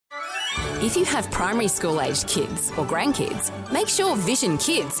If you have primary school-aged kids or grandkids, make sure Vision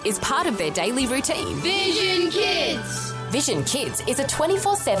Kids is part of their daily routine. Vision Kids! Vision Kids is a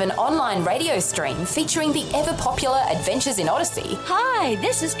 24/7 online radio stream featuring the ever-popular Adventures in Odyssey. Hi,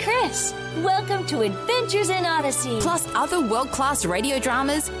 this is Chris. Welcome to Adventures in Odyssey. Plus other world-class radio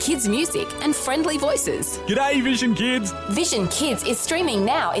dramas, kids' music and friendly voices. G'day, Vision Kids. Vision Kids is streaming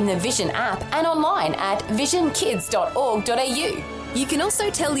now in the Vision app and online at visionkids.org.au. You can also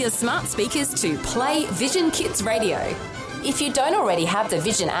tell your smart speakers to play Vision Kids Radio. If you don't already have the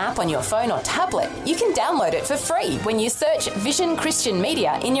Vision app on your phone or tablet, you can download it for free when you search Vision Christian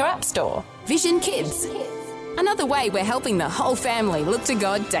Media in your app store. Vision Kids. Another way we're helping the whole family look to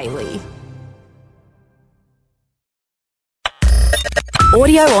God daily.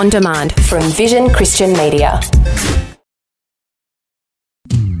 Audio on demand from Vision Christian Media.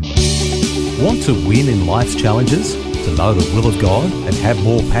 Want to win in life's challenges? To know the will of God and have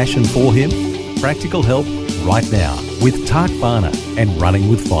more passion for Him? Practical help right now with Tak Bhana and Running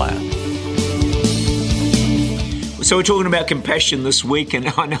with Fire. So we're talking about compassion this week, and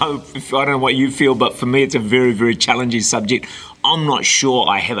I don't know what you feel, but for me it's a very, very challenging subject. I'm not sure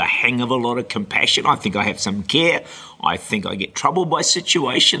I have a hang of a lot of compassion. I think I have some care. I think I get troubled by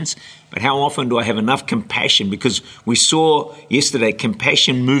situations. But how often do I have enough compassion? Because we saw yesterday,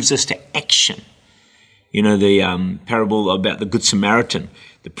 compassion moves us to action. You know, the parable about the Good Samaritan.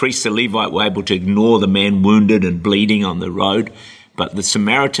 The priest, the Levite, were able to ignore the man wounded and bleeding on the road. But the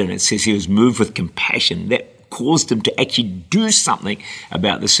Samaritan, it says he was moved with compassion. That caused him to actually do something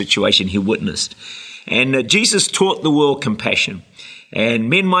about the situation he witnessed. And Jesus taught the world compassion. And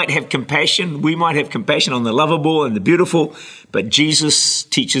men might have compassion, we might have compassion on the lovable and the beautiful, but Jesus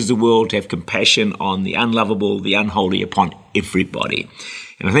teaches the world to have compassion on the unlovable, the unholy, upon everybody.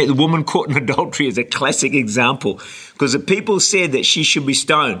 And I think the woman caught in adultery is a classic example, because the people said that she should be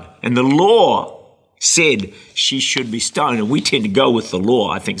stoned, and the law said she should be stoned, and we tend to go with the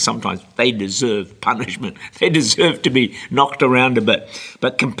law. I think sometimes they deserve punishment. They deserve to be knocked around a bit.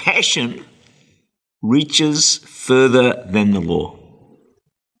 But compassion reaches further than the law.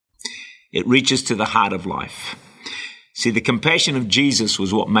 It reaches to the heart of life. See, the compassion of Jesus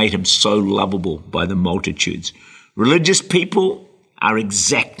was what made him so lovable by the multitudes. Religious people are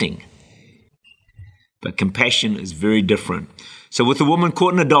exacting, but compassion is very different. So with the woman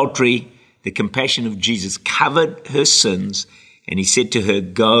caught in adultery, the compassion of Jesus covered her sins, and he said to her,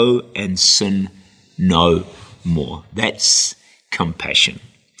 "Go and sin no more." That's compassion.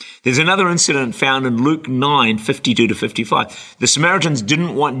 There's another incident found in Luke 9:52 to 55. The Samaritans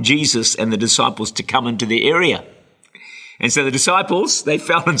didn't want Jesus and the disciples to come into the area. And so the disciples, they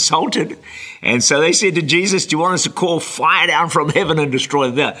felt insulted. And so they said to Jesus, "Do you want us to call fire down from heaven and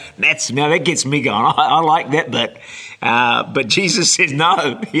destroy them?" Now that gets me going. I like that bit. But Jesus says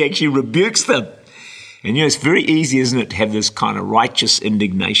no. He actually rebukes them. And it's very easy, isn't it, to have this kind of righteous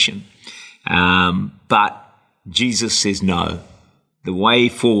indignation. But Jesus says no. The way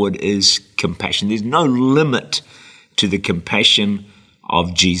forward is compassion. There's no limit to the compassion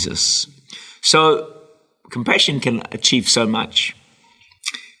of Jesus. So compassion can achieve so much.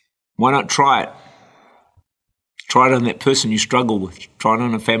 Why not try it? Try it on that person you struggle with. Try it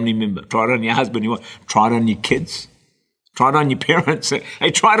on a family member. Try it on your husband. Try it on your kids. Try it on your parents.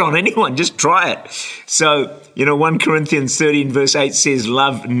 Hey, try it on anyone. Just try it. So, 1 Corinthians 13 verse 8 says,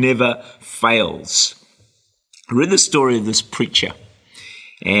 love never fails. I read the story of this preacher.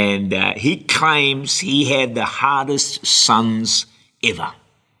 And he claims he had the hardest sons ever,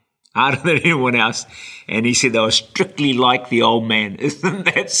 harder than anyone else. And he said they were strictly like the old man. Isn't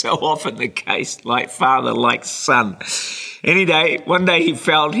that so often the case? Like father, like son. One day he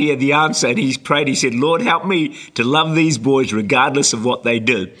felt he had the answer, and he prayed. He said, "Lord, help me to love these boys regardless of what they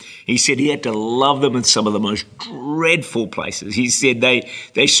do." He said he had to love them in some of the most dreadful places. He said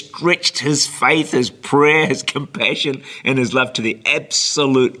they stretched his faith, his prayer, his compassion, and his love to the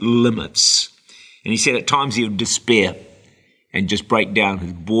absolute limits. And he said at times he would despair and just break down.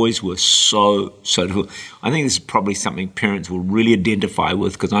 His boys were so difficult. I think this is probably something parents will really identify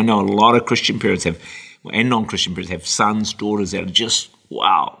with, because I know a lot of Christian parents and non-Christian parents have sons, daughters that are just,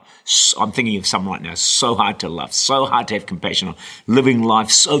 wow. I'm thinking of some right now, so hard to love, so hard to have compassion on, living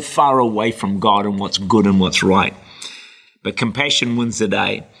life so far away from God and what's good and what's right. But compassion wins the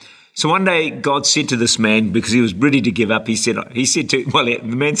day. So one day God said to this man, because he was ready to give up, the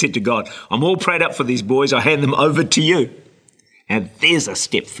man said to God, "I'm all prayed up for these boys, I hand them over to you." And there's a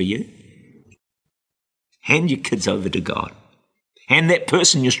step for you. Hand your kids over to God. Hand that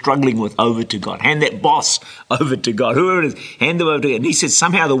person you're struggling with over to God. Hand that boss over to God. Whoever it is, hand them over to God. And he said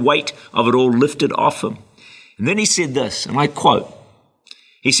somehow the weight of it all lifted off him. And then he said this, and I quote,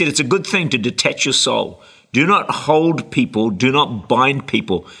 He said, it's a good thing to detach your soul. Do not hold people. Do not bind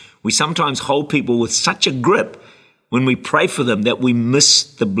people. We sometimes hold people with such a grip when we pray for them that we miss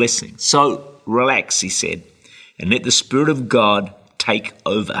the blessing. So relax, he said, and let the Spirit of God take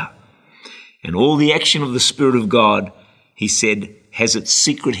over. And all the action of the Spirit of God, he said, has its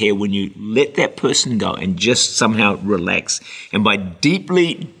secret here when you let that person go and just somehow relax. And by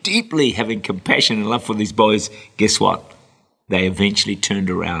deeply, deeply having compassion and love for these boys, guess what? They eventually turned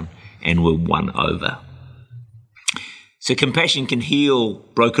around and were won over. So compassion can heal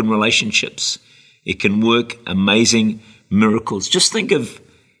broken relationships. It can work amazing miracles. Just think of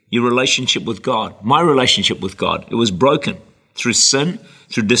your relationship with God. My relationship with God, it was broken through sin,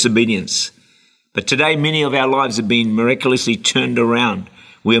 through disobedience. But today, many of our lives have been miraculously turned around.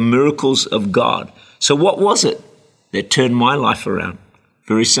 We are miracles of God. So what was it that turned my life around?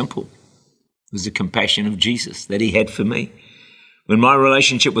 Very simple. It was the compassion of Jesus that he had for me. When my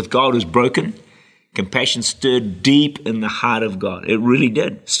relationship with God was broken, compassion stirred deep in the heart of God. It really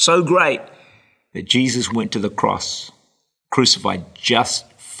did. So great that Jesus went to the cross, crucified just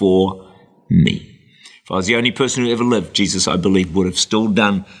for me. If I was the only person who ever lived, Jesus, I believe, would have still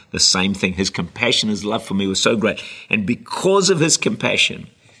done the same thing. His compassion, his love for me was so great. And because of his compassion,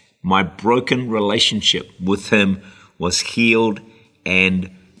 my broken relationship with him was healed and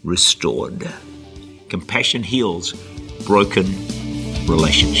restored. Compassion heals broken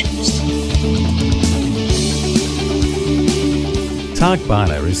relationships. Tak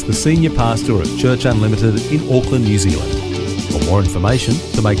Bhana is the Senior Pastor of Church Unlimited in Auckland, New Zealand. For more information,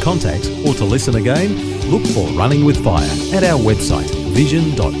 to make contact or to listen again, look for Running with Fire at our website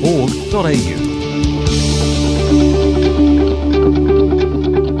vision.org.au.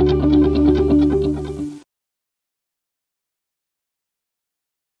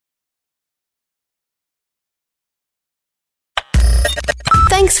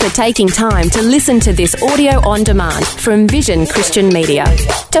 Thanks for taking time to listen to this audio on demand from Vision Christian Media.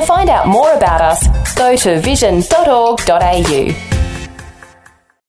 To find out more about us, go to vision.org.au.